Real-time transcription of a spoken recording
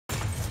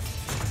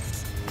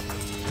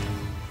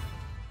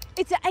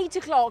It's at 8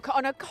 o'clock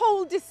on a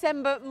cold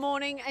December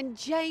morning, and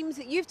James,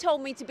 you've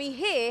told me to be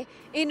here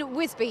in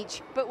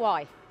Wisbech, but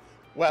why?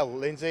 Well,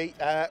 Lyndsey,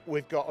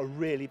 we've got a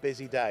really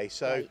busy day.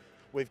 So Right.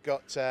 we've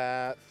got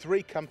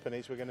 3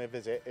 companies we're going to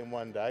visit in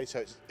one day.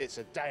 So it's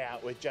a day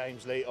out with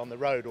James Lee on the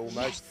road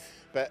almost. Yes.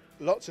 But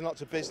lots and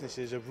lots of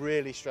businesses have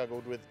really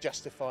struggled with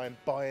justifying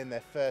buying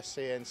their first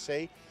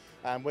CNC.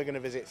 And we're going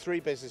to visit 3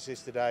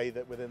 businesses today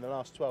that within the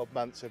last 12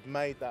 months have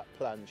made that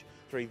plunge.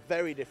 3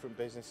 very different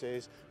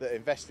businesses that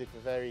invested for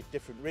very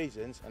different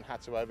reasons and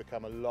had to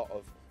overcome a lot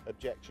of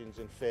objections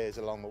and fears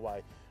along the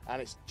way.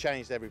 And it's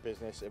changed every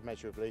business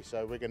immeasurably.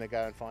 So we're going to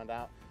go and find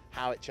out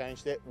how it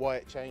changed it, why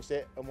it changed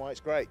it, and why it's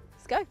great.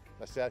 Let's go.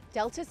 Let's go.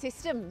 Delta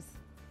Systems.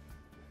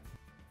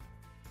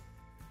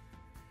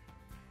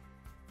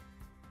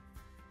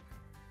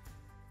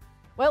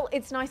 Well,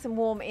 it's nice and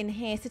warm in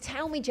here, so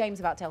tell me, James,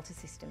 about Delta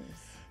Systems.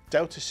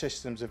 Delta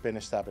Systems have been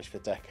established for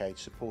decades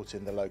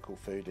supporting the local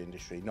food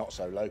industry, not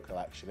so local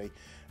actually.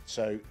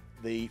 So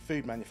the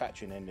food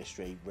manufacturing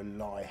industry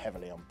rely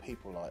heavily on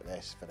people like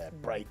this for their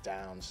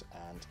breakdowns,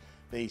 and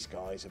these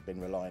guys have been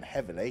relying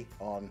heavily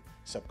on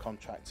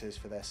subcontractors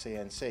for their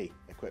CNC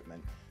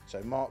equipment.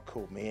 So Mark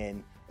called me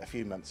in a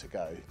few months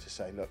ago to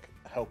say, look,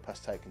 help us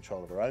take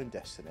control of our own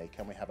destiny.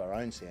 Can we have our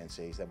own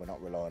CNCs? Then we're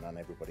not relying on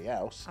everybody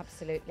else.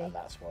 Absolutely. And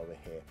that's why we're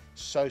here.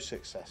 So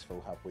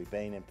successful have we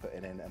been in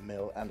putting in a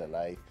mill and a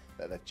lathe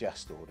that they've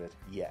just ordered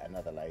yet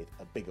another lathe,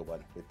 a bigger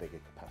one with bigger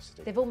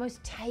capacity. They've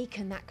almost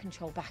taken that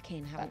control back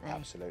in, haven't they?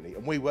 Absolutely.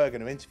 And we were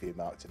going to interview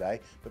Mark today,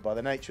 but by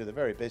the nature of the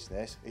very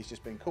business, he's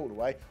just been called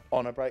away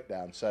on a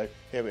breakdown. So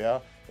here we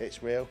are.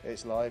 It's real,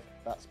 it's live.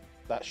 That's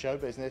show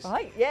business.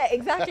 Right, yeah,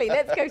 exactly.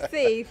 Let's go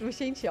see the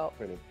machine shop.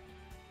 Brilliant.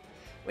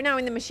 We're now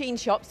in the machine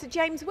shop. So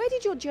James, where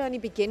did your journey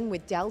begin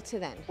with Delta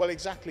then? Well,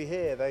 exactly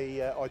here.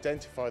 They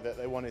identified that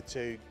they wanted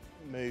to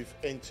move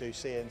into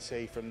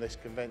CNC from this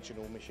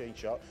conventional machine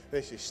shop.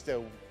 This is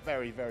still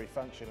very, very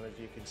functional, as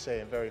you can see,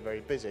 and very,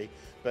 very busy.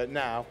 But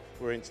now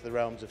we're into the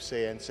realms of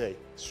CNC,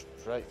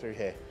 straight through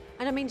here.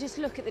 And I mean, just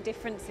look at the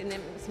difference in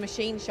this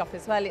machine shop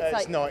as well. It's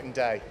like night and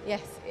day.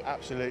 Yes.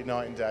 Absolute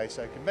night and day.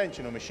 So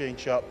conventional machine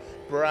shop,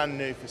 brand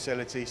new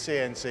facility,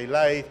 CNC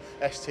lathe,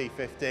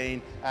 ST15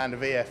 and a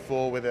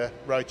VF4 with a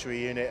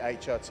rotary unit,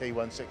 HRT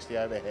 160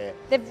 over here.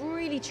 They've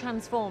really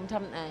transformed,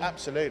 haven't they?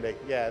 Absolutely,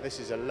 yeah,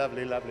 this is a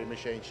lovely, lovely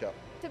machine shop.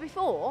 So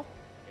before,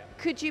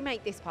 could you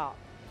make this part?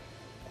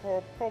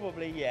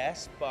 Probably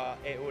yes, but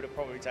it would have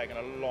probably taken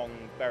a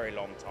very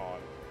long time.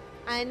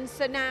 And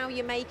so now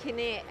you're making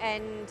it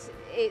and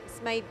it's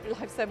made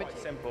life so much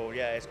Quite simple,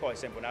 yeah, it's quite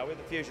simple now. With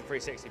the Fusion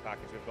 360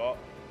 package we've got,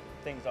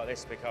 things like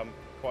this become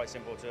quite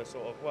simple to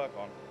sort of work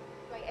on.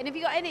 Great. And have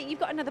you got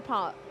you've got another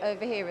part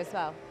over here as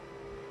well?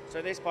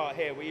 So this part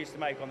here we used to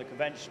make on the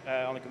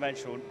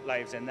conventional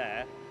lathes in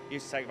there.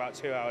 Used to take about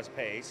 2 hours a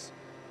piece.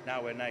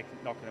 Now we're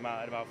knocking them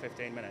out in about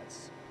 15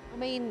 minutes. I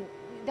mean,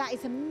 that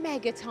is a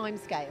mega time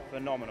scale.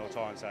 Phenomenal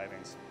time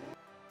savings.